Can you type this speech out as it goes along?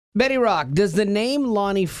Betty Rock, does the name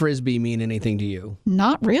Lonnie Frisbee mean anything to you?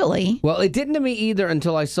 Not really. Well, it didn't to me either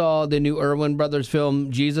until I saw the new Erwin Brothers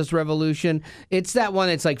film, Jesus Revolution. It's that one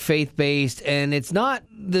that's like faith-based, and it's not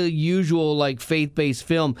the usual like faith-based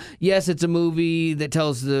film. Yes, it's a movie that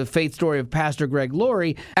tells the faith story of Pastor Greg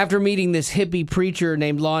Laurie after meeting this hippie preacher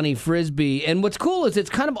named Lonnie Frisbee. And what's cool is it's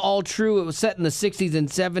kind of all true. It was set in the 60s and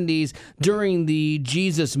 70s during the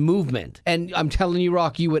Jesus movement. And I'm telling you,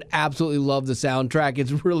 Rock, you would absolutely love the soundtrack.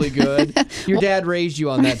 It's really good. Your dad raised you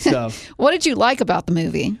on that stuff. What did you like about the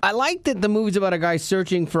movie? I like that the movie's about a guy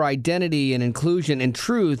searching for identity and inclusion and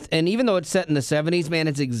truth. And even though it's set in the 70s, man,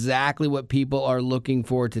 it's exactly what people are looking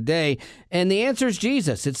for today. And the answer is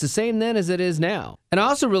Jesus. It's the same then as it is now. And I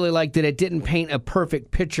also really like that it didn't paint a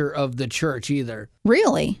perfect picture of the church either.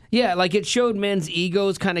 Really? Yeah, like it showed men's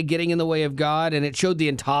egos kind of getting in the way of God, and it showed the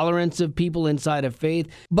intolerance of people inside of faith.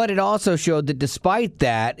 But it also showed that despite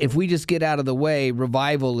that, if we just get out of the way,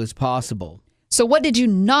 revival is possible. So what did you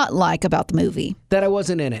not like about the movie? That I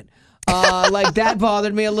wasn't in it. Like that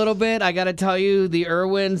bothered me a little bit. I got to tell you, the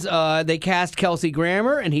Irwins, they cast Kelsey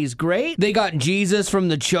Grammer, and he's great. They got Jesus from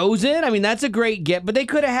The Chosen. I mean, that's a great get, but they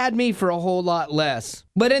could have had me for a whole lot less.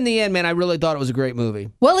 But in the end, man, I really thought it was a great movie.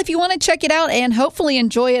 Well, if you want to check it out and hopefully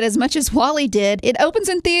enjoy it as much as Wally did, it opens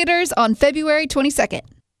in theaters on February 22nd.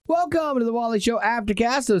 Welcome to the Wally Show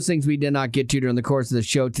Aftercast. Those things we did not get to during the course of the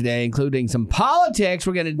show today, including some politics.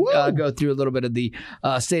 We're going to go through a little bit of the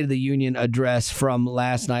State of the Union address from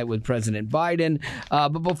last night with President Biden. But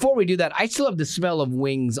before we do that, I still have the smell of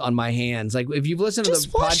wings on my hands. Like if you've listened to the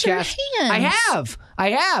wash your podcast, hands. I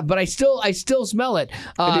have, but I still smell it.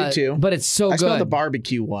 I do too. But it's so good. I smell the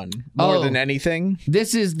barbecue one more than anything.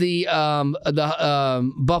 This is the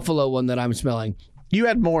buffalo one that I'm smelling. You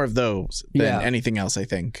had more of those than anything else, I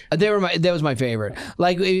think. That was my favorite.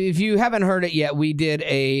 Like, if you haven't heard it yet, we did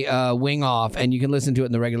a wing off, and you can listen to it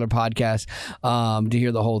in the regular podcast to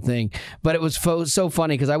hear the whole thing. But it was so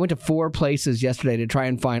funny because I went to 4 places yesterday to try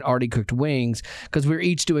and find already cooked wings because we were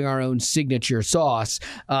each doing our own signature sauce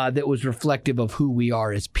that was reflective of who we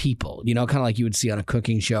are as people, you know, kind of like you would see on a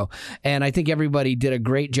cooking show. And I think everybody did a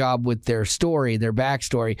great job with their story, their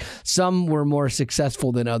backstory. Some were more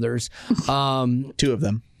successful than others. 2 of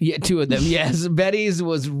them. Yeah, 2 of them. Yes. Betty's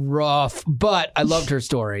was rough, but I loved her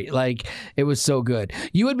story. Like, it was so good.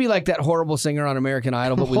 You would be like that horrible singer on American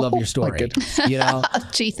Idol, but we love your story. You know?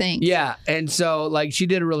 Gee, thanks. Yeah. And so, like, she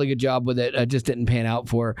did a really good job with it. It just didn't pan out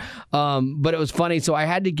for her. But it was funny. So I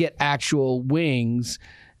had to get actual wings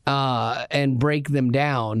and break them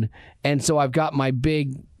down. And so I've got my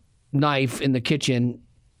big knife in the kitchen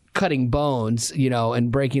cutting bones, you know,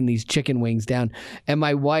 and breaking these chicken wings down. And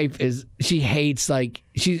my wife she hates, like,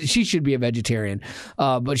 she should be a vegetarian,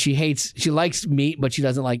 but she likes meat, but she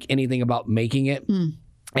doesn't like anything about making it.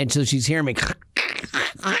 And so she's hearing me.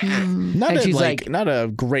 Not a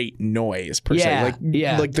great noise per se.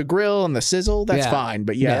 Like the grill and the sizzle, that's fine.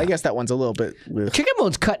 But I guess that one's a little bit. Chicken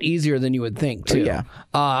bones cut easier than you would think too.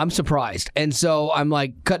 I'm surprised. And so I'm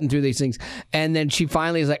like cutting through these things, and then she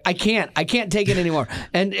finally is like, I can't take it anymore.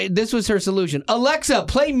 And this was her solution: Alexa,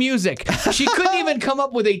 play music. She couldn't even come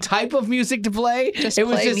up with a type of music to play.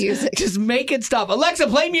 Music. Just make it stop. Alexa,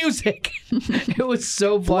 play music. It was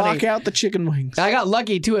so funny. Block out the chicken wings. I got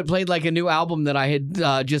lucky too. It played like a new album that I had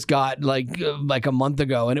just got like a month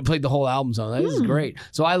ago, and it played the whole album song. This is great.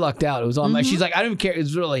 So I lucked out. It was on she's like, I don't even care.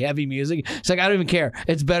 It's really heavy music. She's like, I don't even care.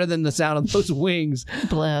 It's better than the sound of those wings.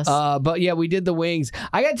 Bless. But yeah, we did the wings.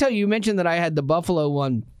 I got to tell you, you mentioned that I had the buffalo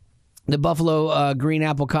one, the buffalo green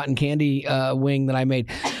apple cotton candy wing that I made.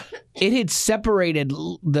 It had separated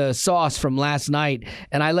the sauce from last night,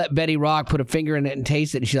 and I let Betty Rock put a finger in it and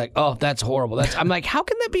taste it, and she's like, oh, that's horrible. I'm like, how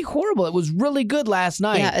can that be horrible? It was really good last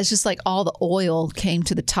night. Yeah, it's just like all the oil came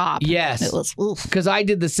to the top. Yes. It was, because I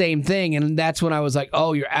did the same thing, and that's when I was like,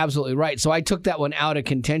 oh, you're absolutely right. So I took that one out of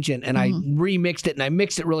contention, and I remixed it, and I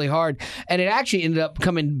mixed it really hard, and it actually ended up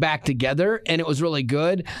coming back together, and it was really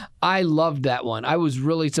good. I loved that one. I was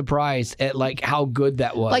really surprised at like how good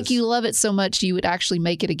that was. Like you love it so much you would actually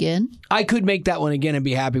make it again? I could make that one again and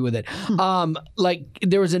be happy with it. Like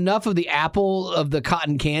there was enough of the apple, of the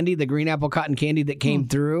cotton candy, the green apple cotton candy that came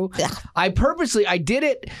through. I did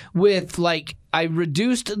it with like, I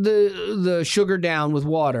reduced the sugar down with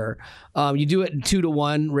water. You do it in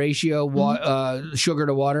 2-to-1 ratio, sugar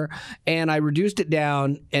to water. And I reduced it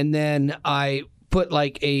down, and then I put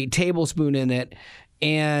like a tablespoon in it,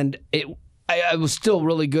 and it was still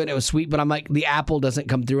really good. It was sweet, but I'm like, the apple doesn't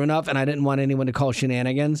come through enough, and I didn't want anyone to call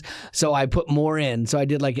shenanigans, so I put more in. So I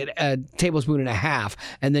did like a tablespoon and a half,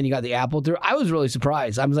 and then you got the apple through. I was really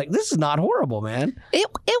surprised. I was like, this is not horrible, man.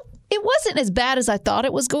 It wasn't as bad as I thought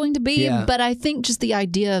it was going to be, but I think just the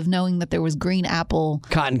idea of knowing that there was green apple,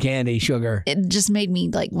 cotton candy, sugar, it just made me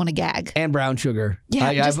like want to gag. And brown sugar.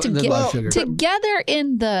 Yeah, just to get together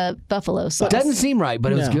in the buffalo sauce. It doesn't seem right,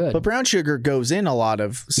 but it was good. But brown sugar goes in a lot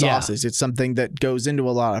of sauces. It's something that goes into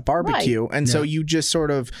a lot of barbecue. Right. And so you just sort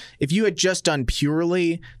of, if you had just done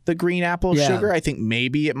purely the green apple sugar, I think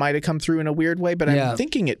maybe it might have come through in a weird way, but I'm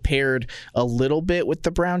thinking it paired a little bit with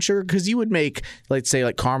the brown sugar, because you would make, let's say,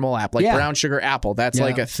 like caramel apple, like brown sugar apple. That's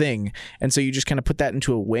like a thing. And so you just kind of put that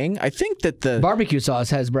into a wing. I think that the barbecue sauce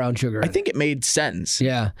has brown sugar. I think it made sense.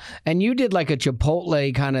 Yeah. And you did like a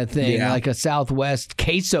Chipotle kind of thing, like a Southwest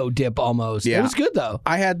queso dip almost. Yeah. It was good though.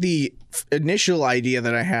 I had the initial idea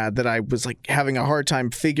that I was like having a hard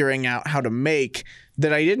time figuring out how to make,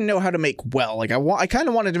 that I didn't know how to make well. Like I kind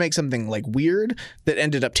of wanted to make something like weird that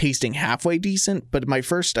ended up tasting halfway decent. But my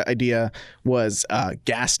first idea was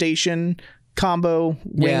gas station combo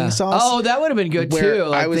wing sauce. Oh, that would have been good too.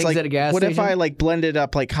 Like I was like, at a gas what station? If I like blended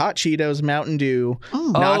up like hot Cheetos, Mountain Dew,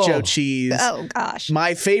 nacho cheese. Oh gosh,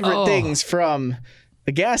 my favorite things from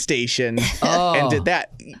a gas station, and did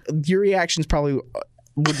that. Your reactions probably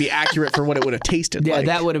would be accurate for what it would have tasted like.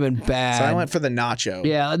 Yeah, that would have been bad. So I went for the nacho.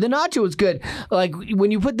 Yeah, the nacho was good. Like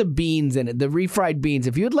when you put the beans in it, the refried beans,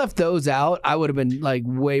 if you had left those out, I would have been like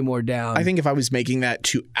way more down. I think if I was making that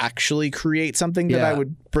to actually create something that I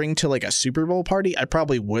would bring to like a Super Bowl party, I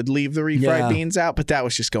probably would leave the refried beans out, but that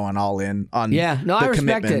was just going all in on I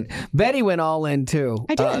respect it. Betty went all in too.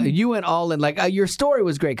 I did. You went all in. Like your story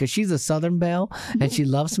was great because she's a Southern belle and she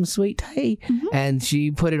loves some sweet tea and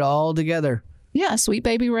she put it all together. Yeah, Sweet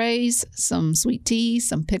Baby Ray's, some sweet tea,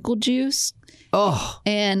 some pickle juice. Oh.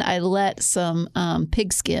 And I let some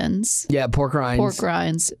pig skins. Yeah, pork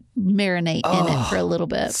rinds. Marinate in it for a little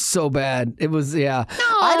bit. So bad. It was, No,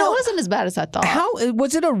 it wasn't as bad as I thought. How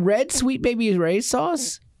was it a red Sweet Baby Ray's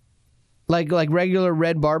sauce? Like regular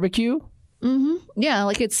red barbecue? Mm-hmm. Yeah,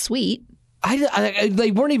 like it's sweet. They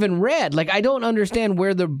weren't even red. Like, I don't understand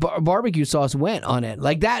where the barbecue sauce went on it.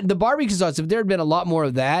 Like that, the barbecue sauce, if there had been a lot more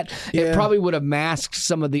of that, it probably would have masked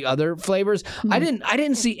some of the other flavors. I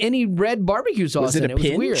didn't see any red barbecue sauce in it. Was it a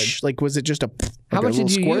pinch? Was weird. Like, was it just how much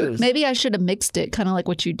did you use? Maybe I should have mixed it, kind of like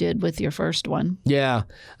what you did with your first one. Yeah,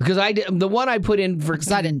 because I did the one I put in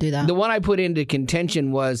because I didn't do that. The one I put into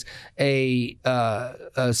contention was a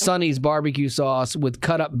Sonny's barbecue sauce with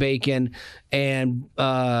cut up bacon and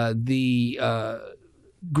the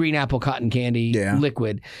green apple cotton candy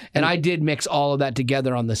liquid, and I did mix all of that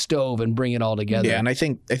together on the stove and bring it all together. Yeah, and I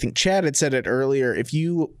think Chad had said it earlier. If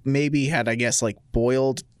you maybe had, I guess, like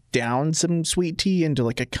boiled down some sweet tea into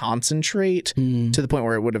like a concentrate to the point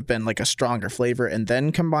where it would have been like a stronger flavor, and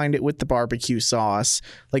then combined it with the barbecue sauce.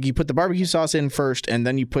 Like you put the barbecue sauce in first, and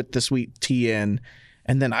then you put the sweet tea in.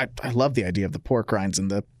 And then I love the idea of the pork rinds and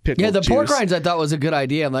the pickle juice. Pork rinds I thought was a good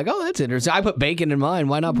idea. I'm like, oh, that's interesting. I put bacon in mine.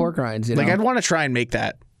 Why not pork rinds? Like I'd want to try and make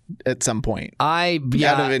that at some point. Out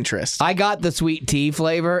of interest. I got the sweet tea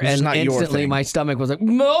flavor, and instantly my stomach was like,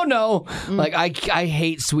 no. Like I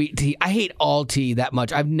hate sweet tea. I hate all tea that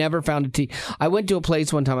much. I've never found a tea. I went to a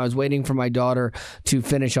place one time. I was waiting for my daughter to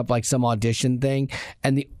finish up like some audition thing,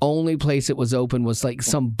 and the only place it was open was like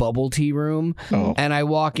some bubble tea room. And I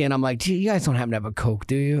walk in, I'm like, gee, you guys don't happen to have a Coke,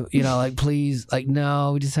 do you? You know, like please, like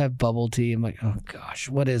no, we just have bubble tea. I'm like, oh gosh,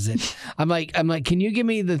 what is it? I'm like, can you give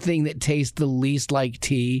me the thing that tastes the least like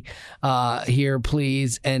tea? Here,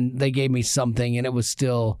 please. And they gave me something, and it was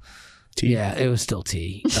still tea. Yeah, it was still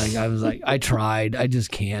tea. Like, I was like, I tried. I just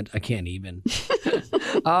can't. I can't even.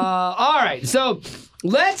 All right. So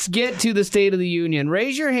let's get to the State of the Union.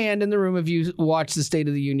 Raise your hand in the room if you watched the State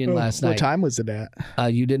of the Union last night. What time was it at?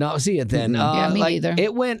 You did not see it then. Yeah, me neither.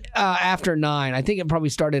 It went after 9. I think it probably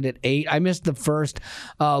started at 8. I missed the first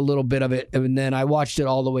little bit of it, and then I watched it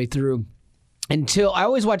all the way through. Until I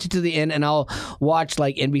always watch it to the end, and I'll watch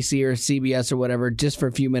like NBC or CBS or whatever just for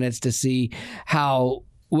a few minutes to see how,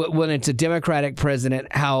 when it's a Democratic president,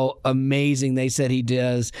 how amazing they said he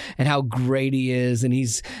does and how great he is. And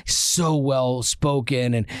he's so well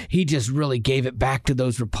spoken, and he just really gave it back to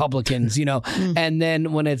those Republicans, you know. And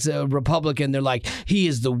then when it's a Republican, they're like, he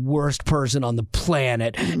is the worst person on the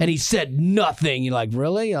planet. And he said nothing. You're like,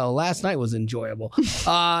 really? Oh, last night was enjoyable.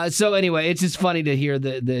 So anyway, it's just funny to hear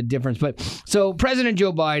the difference. But so President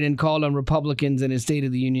Joe Biden called on Republicans in his State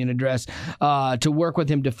of the Union address to work with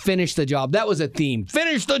him to finish the job. That was a theme.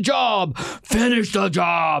 Finish the job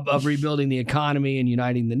of rebuilding the economy and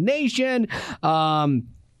uniting the nation.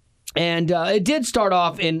 And it did start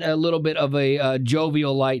off in a little bit of a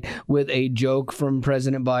jovial light with a joke from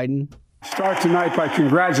President Biden. Start tonight by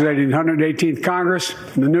congratulating the 118th Congress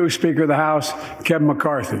and the new Speaker of the House, Kevin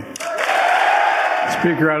McCarthy.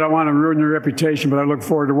 Speaker, I don't want to ruin your reputation, but I look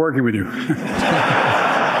forward to working with you.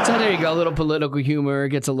 So there you go, a little political humor,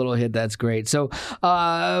 gets a little hit. That's great. So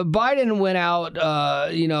Biden went out,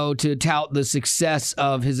 to tout the success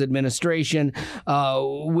of his administration,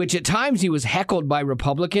 which at times he was heckled by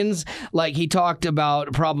Republicans. Like he talked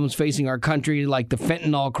about problems facing our country, like the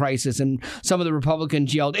fentanyl crisis, and some of the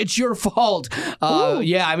Republicans yelled, "It's your fault."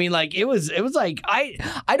 Yeah, I mean, like it was like I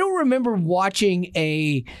don't remember watching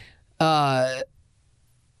a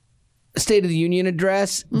State of the Union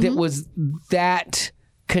address that was that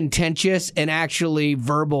contentious and actually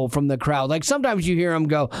verbal from the crowd. Like sometimes you hear them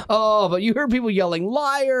go, "Oh," but you hear people yelling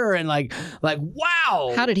 "liar" and like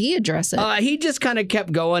wow. How did he address it? He just kind of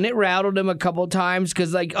kept going. It rattled him a couple of times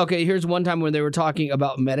because, like, okay, here's one time when they were talking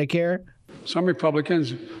about Medicare. Some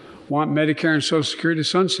Republicans want Medicare and Social Security to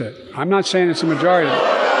sunset. I'm not saying it's a majority.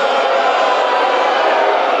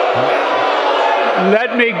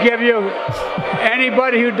 Let me give you,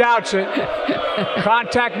 anybody who doubts it,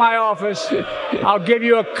 contact my office. I'll give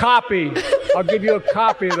you a copy. I'll give you a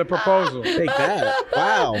copy of the proposal. Take that.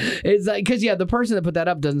 Wow. It's like, because, the person that put that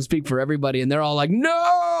up doesn't speak for everybody, and they're all like,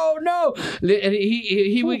 no. And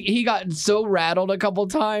he got so rattled a couple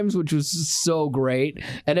times, which was so great.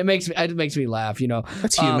 And it makes me laugh,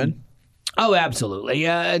 That's human. Oh, absolutely.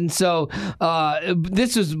 Yeah. And so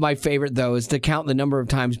this is my favorite, though, is to count the number of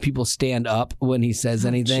times people stand up when he says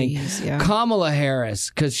anything. Geez, yeah. Kamala Harris,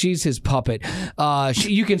 because she's his puppet.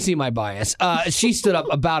 You can see my bias. She stood up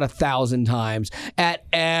about 1,000 times at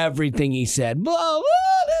everything he said.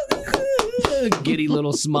 Giddy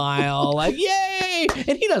little smile, like, yay!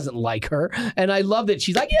 And he doesn't like her. And I love that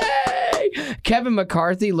she's like, yay! Kevin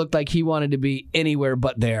McCarthy looked like he wanted to be anywhere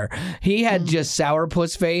but there. He had just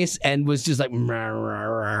sourpuss face and was just like,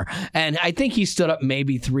 and I think he stood up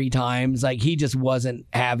maybe 3 times. Like, he just wasn't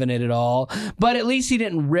having it at all. But at least he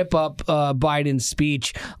didn't rip up Biden's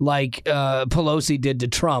speech like Pelosi did to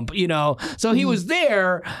Trump, So he was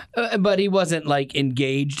there, but he wasn't, like,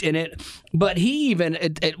 engaged in it. But he even,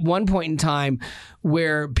 at one point in time,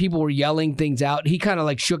 where people were yelling things out, he kind of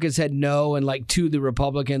like shook his head no, and like 2 of the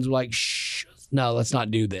Republicans were like, shh, no, let's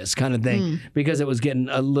not do this kind of thing, because it was getting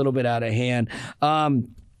a little bit out of hand.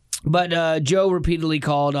 But Joe repeatedly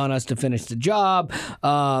called on us to finish the job.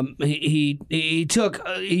 He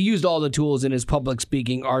used all the tools in his public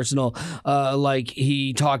speaking arsenal. Like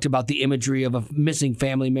he talked about the imagery of a missing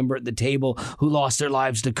family member at the table who lost their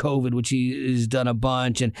lives to COVID, which he has done a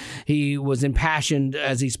bunch. And he was impassioned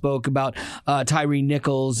as he spoke about Tyree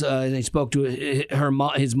Nichols. And he spoke to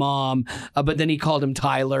his mom, but then he called him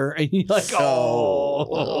Tyler. And he's like,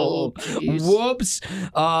 whoops.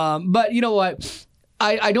 But you know what?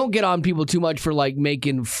 I don't get on people too much for like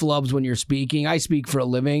making flubs when you're speaking. I speak for a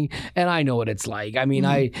living, and I know what it's like. I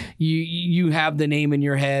mean, you have the name in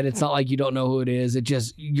your head. It's not like you don't know who it is. It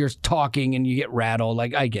just, you're talking and you get rattled.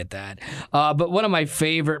 Like, I get that. But one of my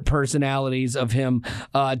favorite personalities of him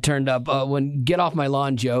turned up when Get Off My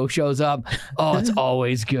Lawn Joe shows up. Oh, it's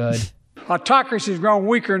always good. Autocracy has grown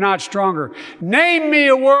weaker, not stronger. Name me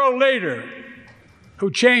a world leader who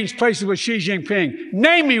changed places with Xi Jinping.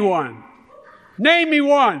 Name me one. Name me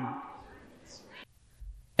one.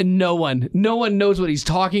 And no one knows what he's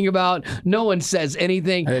talking about. No one says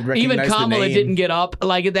anything. Even Kamala didn't get up.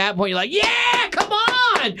 Like at that point, you're like, yeah, come on.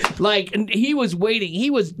 Like he was waiting.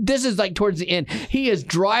 This is like towards the end. He is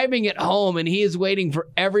driving it home, and he is waiting for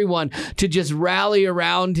everyone to just rally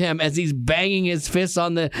around him as he's banging his fists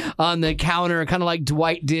on the counter, kind of like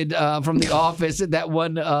Dwight did from The Office at that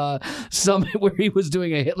one summit where he was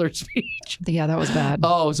doing a Hitler speech. Yeah, that was bad.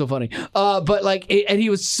 Oh, so funny. But like, and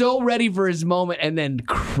he was so ready for his moment, and then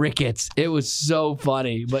crickets. It was so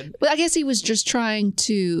funny. But I guess he was just trying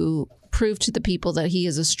to prove to the people that he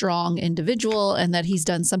is a strong individual and that he's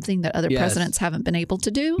done something that other presidents haven't been able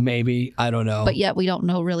to do. Maybe. I don't know. But yet we don't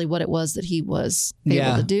know really what it was that he was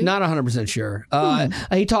able to do. Not 100% sure.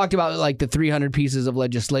 He talked about like the 300 pieces of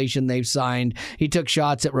legislation they've signed. He took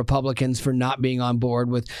shots at Republicans for not being on board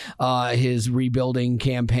with his rebuilding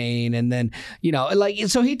campaign. And then,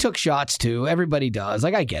 so he took shots too. Everybody does.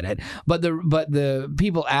 Like, I get it. But the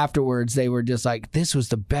people afterwards, they were just like, this was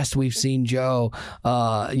the best we've seen Joe,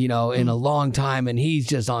 in a long time, and he's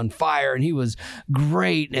just on fire, and he was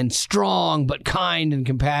great and strong but kind and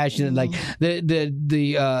compassionate. Like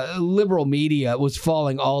the liberal media was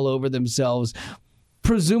falling all over themselves,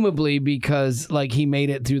 presumably because like he made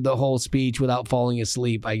it through the whole speech without falling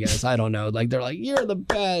asleep, I guess. I don't know. Like they're like, you're the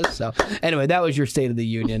best. So anyway, that was your State of the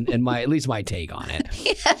Union and at least my take on it.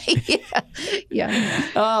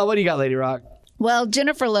 Yeah. What do you got, Lady Rock? Well,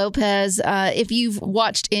 Jennifer Lopez, if you've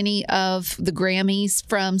watched any of the Grammys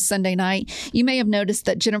from Sunday night, you may have noticed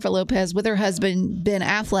that Jennifer Lopez with her husband, Ben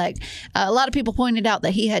Affleck, a lot of people pointed out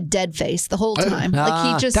that he had dead face the whole time.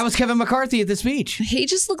 That was Kevin McCarthy at the speech. He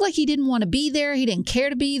just looked like he didn't want to be there. He didn't care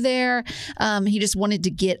to be there. He just wanted to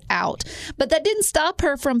get out. But that didn't stop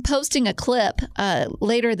her from posting a clip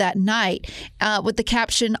later that night with the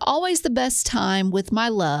caption, "Always the best time with my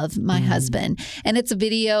love, my husband." And it's a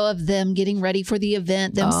video of them getting ready for the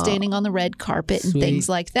event, them standing on the red carpet and things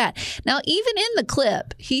like that. Now, even in the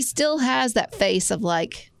clip, he still has that face of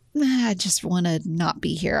like, I just want to not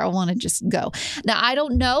be here. I want to just go. Now, I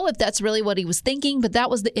don't know if that's really what he was thinking, but that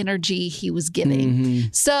was the energy he was giving.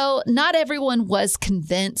 So not everyone was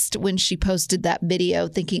convinced when she posted that video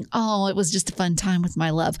thinking, oh, it was just a fun time with my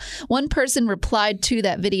love. One person replied to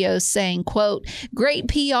that video saying, quote, "Great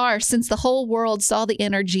PR since the whole world saw the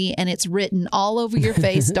energy and it's written all over your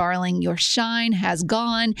face, darling. Your shine has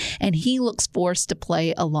gone." And he looks forced to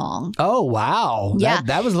play along. Oh, wow. Yeah.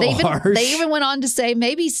 That was a little harsh. They even went on to say,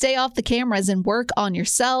 maybe stay off the cameras and work on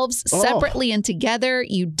yourselves separately and together.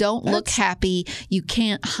 You don't look happy. You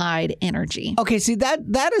can't hide energy. Okay, see,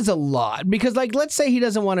 that is a lot because, like, let's say he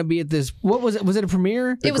doesn't want to be at this. What was it? Was it a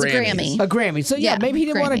premiere? It was a Grammy. A Grammy. So, yeah, maybe he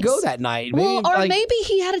didn't want to go that night. Maybe, maybe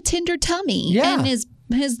he had a tender tummy. Yeah. And his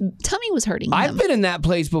tummy was hurting him. I've been in that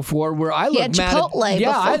place before where I look mad at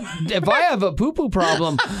if I have a poo-poo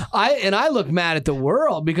problem, I look mad at the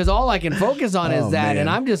world because all I can focus on is that, and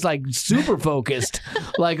I'm just like super focused.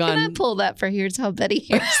 Like Can I pull that for Here's How Betty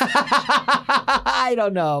Hears? I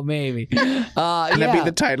don't know, maybe. Can that be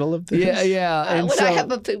the title of this? Yeah. And Would I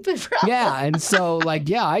have a poo-poo problem? Yeah, and so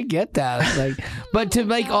I get that. Like, but to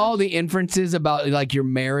make all the inferences about like your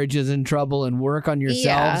marriage is in trouble and work on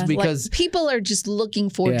yourselves because like, people are just looking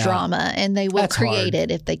for drama and they will create it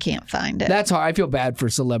if they can't find it. That's hard. I feel bad for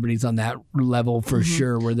celebrities on that level for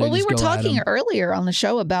sure. Where they we were talking earlier on the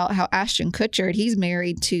show about how Ashton Kutcher, he's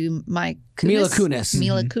married to Mila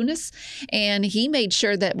Kunis, and he made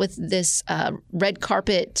sure that with this red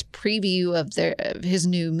carpet preview of his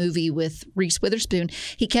new movie with Reese Witherspoon,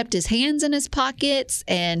 he kept his hands in his pockets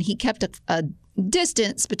and he kept a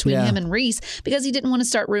distance between him and Reese because he didn't want to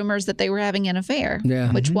start rumors that they were having an affair,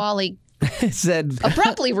 which Wally said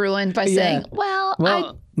abruptly ruined by saying,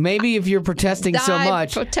 well, maybe if you're protesting so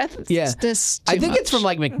much. I think it's from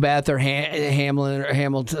like Macbeth or Hamlet or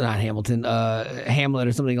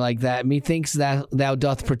something like that. Methinks that thou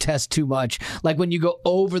doth protest too much. Like when you go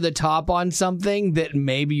over the top on something that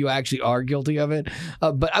maybe you actually are guilty of it.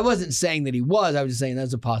 But I wasn't saying that he was. I was just saying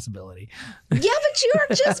that's a possibility. Yeah, but you're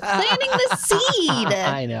just planting the seed.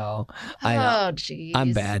 I know. Oh, geez.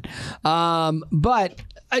 I'm bad. But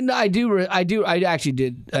I actually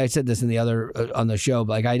did. I said this in the other on the show,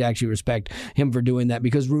 but like I actually respect him for doing that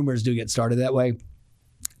because rumors do get started that way.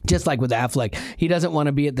 Just like with Affleck, he doesn't want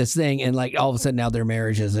to be at this thing, and like all of a sudden now their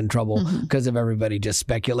marriage is in trouble because of everybody just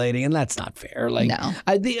speculating, and that's not fair. Like,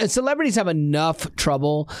 the celebrities have enough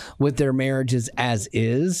trouble with their marriages as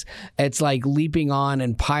is. It's like leaping on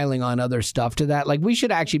and piling on other stuff to that. Like we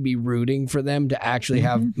should actually be rooting for them to actually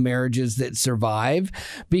have marriages that survive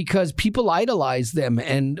because people idolize them,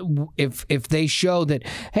 and if they show that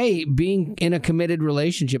hey, being in a committed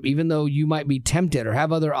relationship, even though you might be tempted or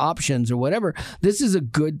have other options or whatever, this is a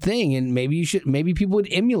good thing, and maybe people would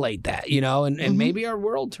emulate that, and maybe our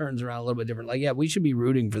world turns around a little bit different. Like, yeah, we should be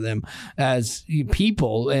rooting for them as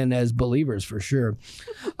people and as believers for sure.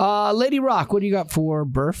 Lady Rock, what do you got for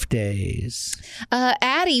birthdays?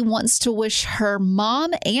 Addie wants to wish her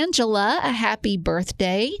mom, Angela, a happy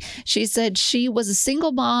birthday. She said she was a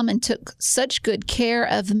single mom and took such good care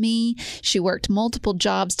of me. She worked multiple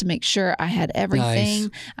jobs to make sure I had everything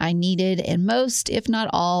I needed and most, if not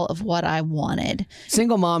all, of what I wanted.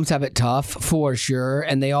 Single moms have it tough for sure,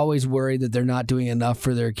 and they always worry that they're not doing enough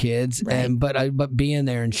for their kids. Right. But being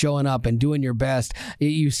there and showing up and doing your best,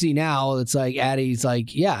 you see now it's like Addie's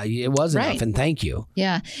like, yeah, it was enough, and thank you.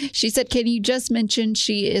 Yeah, she said, "Can you just mention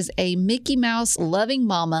she is a Mickey Mouse loving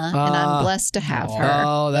mama, and I'm blessed to have her."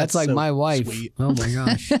 Oh, that's like so my wife. Sweet. Oh my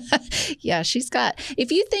gosh. Yeah, she's got.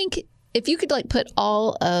 If you could like put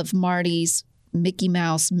all of Marty's Mickey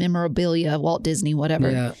Mouse memorabilia, Walt Disney,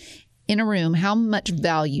 whatever. Yeah. In a room, how much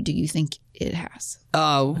value do you think it has?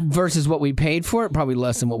 versus what we paid for it, probably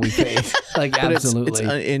less than what we paid. Like, But absolutely.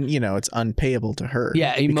 it's unpayable to her.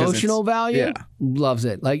 Yeah, because emotional value. Yeah. Loves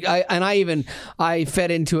it. Like I fed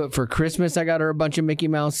into it for Christmas. I got her a bunch of Mickey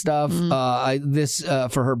Mouse stuff.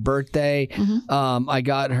 For her birthday. I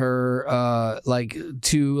got her like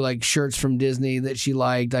 2 like shirts from Disney that she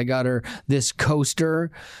liked. I got her this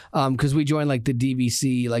coaster because we joined like the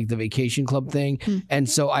DVC, like the vacation club thing, and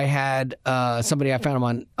so I had somebody, I found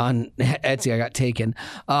them on Etsy. I got taken,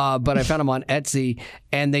 but I found them on Etsy,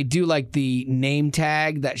 and they do like the name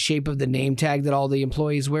tag, that shape of the name tag that all the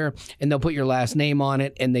employees wear, and they'll put your last name on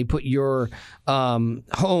it, and they put your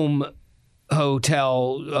home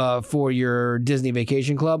hotel for your Disney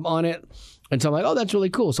Vacation Club on it. And so I'm like, oh, that's really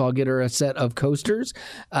cool. So I'll get her a set of coasters.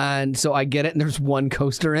 And so I get it, and there's 1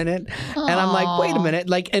 coaster in it. Aww. And I'm like, wait a minute.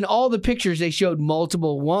 Like, in all the pictures, they showed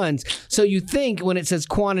multiple ones. So you think when it says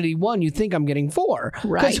quantity 1, you think I'm getting 4.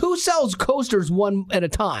 Right. Because who sells coasters 1 at a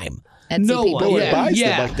time? Etsy No people. one. No one Yeah, buys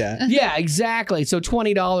yeah. them like that. Yeah, exactly. So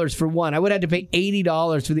 $20 for 1. I would have to pay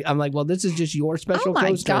 $80 for the. I'm like, well, this is just your special Oh my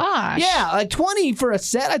coaster. gosh. Yeah, like 20 for a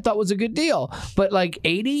set I thought was a good deal. But like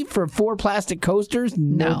 80 for 4 plastic coasters?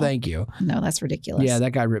 No, thank you. No, that's ridiculous. Yeah,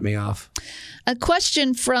 that guy ripped me off. A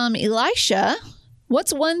question from Elisha.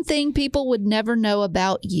 What's one thing people would never know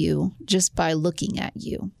about you just by looking at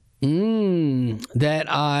you? That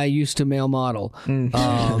I used to male model.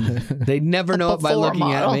 They'd never know it by Before looking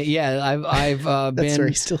model. at me. Yeah, I've That's been where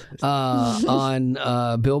he still is.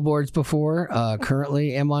 on billboards before.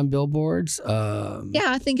 Currently am on billboards. Yeah,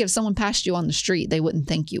 I think if someone passed you on the street, they wouldn't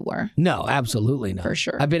think you were. No, absolutely not. For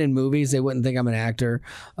sure. I've been in movies. They wouldn't think I'm an actor.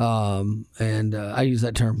 And I use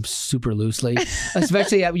that term super loosely.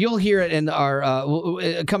 Especially, you'll hear it in our,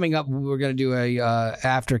 coming up, we're going to do a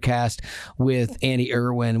aftercast with Andy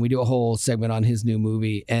Irwin. We do a whole segment on his new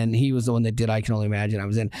movie, and he was the one that did I Can Only Imagine I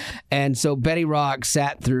was in. And so Betty Rock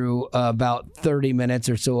sat through about 30 minutes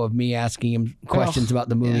or so of me asking him questions about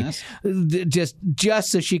the movie, just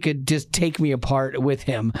so she could just take me apart with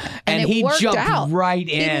him. And it he worked jumped out. right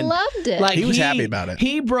in. He loved it. Like, He was happy about it.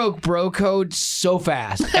 He broke bro code so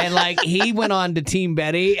fast. And like he went on to Team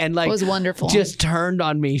Betty and like It was wonderful. just turned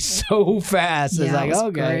on me so fast. Yeah, It's like, it was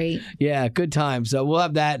okay. great. Yeah, good time. So we'll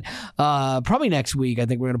have that probably next week. I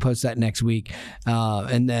think we're going to post that next week.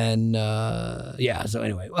 And then, so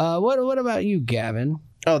anyway, what about you, Gavin?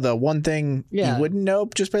 Oh, the one thing Yeah. you wouldn't know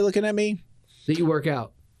just by looking at me? That you work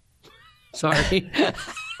out? Sorry.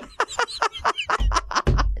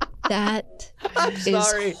 That is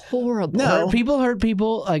sorry. horrible. No. Hurt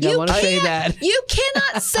people. Like, I want to say that. You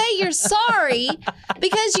cannot say you're sorry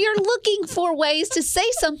because you're looking for ways to say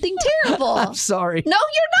something terrible. I'm sorry. No,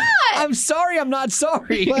 you're not. I'm sorry. I'm not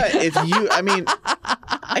sorry. But if you, I mean,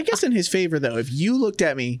 I guess in his favor, though, if you looked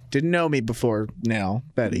at me, didn't know me before now,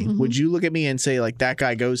 Betty, would you look at me and say, like, that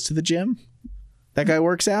guy goes to the gym? That guy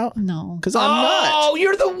works out? No. Because I'm not. Oh,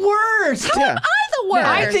 you're the worst. Yeah. I'm the worst.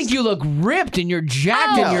 I think you look ripped and you're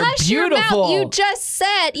jacked and you're hush your beautiful. mouth. You just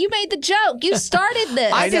said, you made the joke. You started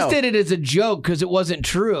this. I just know. did it as a joke because it wasn't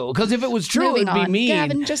true. Because if it was true, Moving it would on. be mean.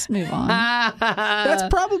 Gavin, just move on. That's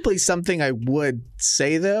probably something I would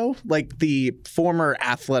say, though, like the former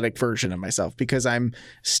athletic version of myself, because I'm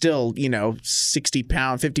still, 50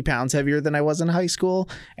 pounds heavier than I was in high school.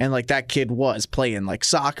 And like that kid was playing like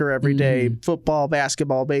soccer every day, football,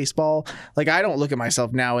 basketball, baseball. Like I don't look at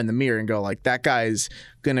myself now in the mirror and go like, that guy's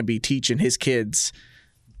going to be teaching his kids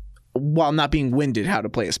while not being winded how to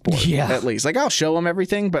play a sport. Yeah. At least like I'll show them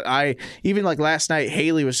everything, but even like last night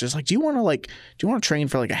Haley was just like, do you want to train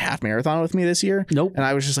for like a half marathon with me this year? Nope. And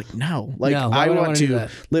I was just like, no. Like No, why I would I want wanna do to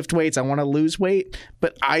that? lift weights, I want to lose weight,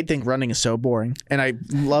 but I think running is so boring. And I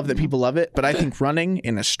love that people love it, but I think running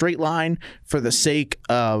in a straight line for the sake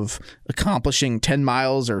of accomplishing 10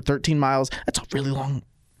 miles or 13 miles, that's a really long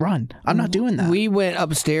run. I'm not doing that. We went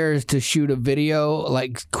upstairs to shoot a video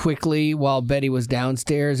like quickly while Betty was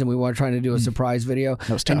downstairs, and we were trying to do a surprise video. That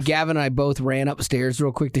was tough. And Gavin and I both ran upstairs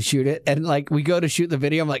real quick to shoot it, and like we go to shoot the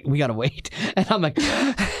video, I'm like, we gotta wait, and I'm like,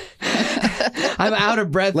 I'm out of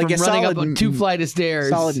breath Like from a running up solid 2 flight of stairs.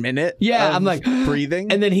 Solid minute. Yeah, of I'm like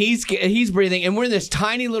breathing. and then he's breathing, and we're in this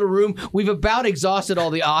tiny little room. We've about exhausted all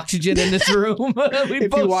the oxygen in this room. We if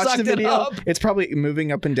both you watch sucked the it video, up. it's probably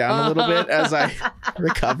moving up and down a little bit as I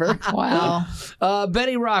recover. Wow.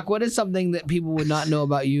 Betty Rock, what is something that people would not know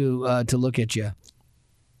about you to look at you?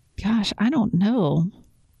 Gosh, I don't know.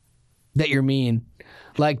 That you're mean.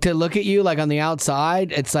 Like to look at you like on the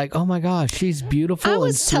outside, it's like, oh my gosh, she's beautiful I and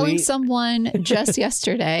was sweet. telling someone just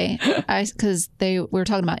yesterday, because we were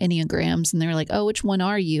talking about Enneagrams, and they were like, "Oh, which one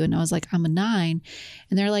are you?" And I was like, "I'm a 9."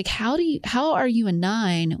 And they're like, "How are you a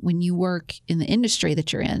 9 when you work in the industry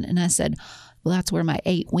that you're in?" And I said, Well, that's where my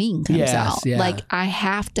 8 wing comes out. Yeah. Like, I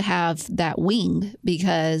have to have that wing,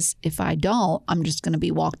 because if I don't, I'm just going to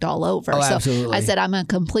be walked all over. Oh, so absolutely. I said, I'm a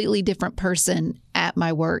completely different person at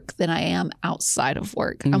my work than I am outside of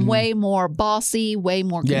work. I'm way more bossy, way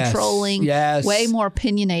more controlling, way more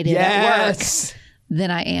opinionated at work than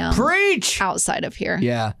I am outside of here.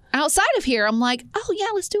 Yeah. Outside of here, I'm like, oh yeah,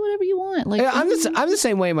 let's do whatever you want. Like, I'm the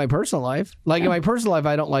same way in my personal life. Like in my personal life,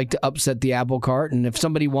 I don't like to upset the apple cart. And if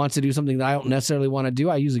somebody wants to do something that I don't necessarily want to do,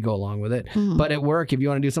 I usually go along with it. But at work, if you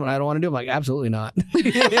want to do something I don't want to do, I'm like, absolutely not.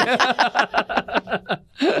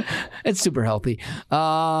 It's super healthy.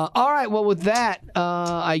 All right. Well, with that,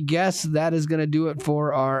 I guess that is going to do it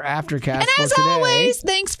for our Aftercast and for as today. always,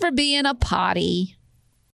 thanks for being a potty.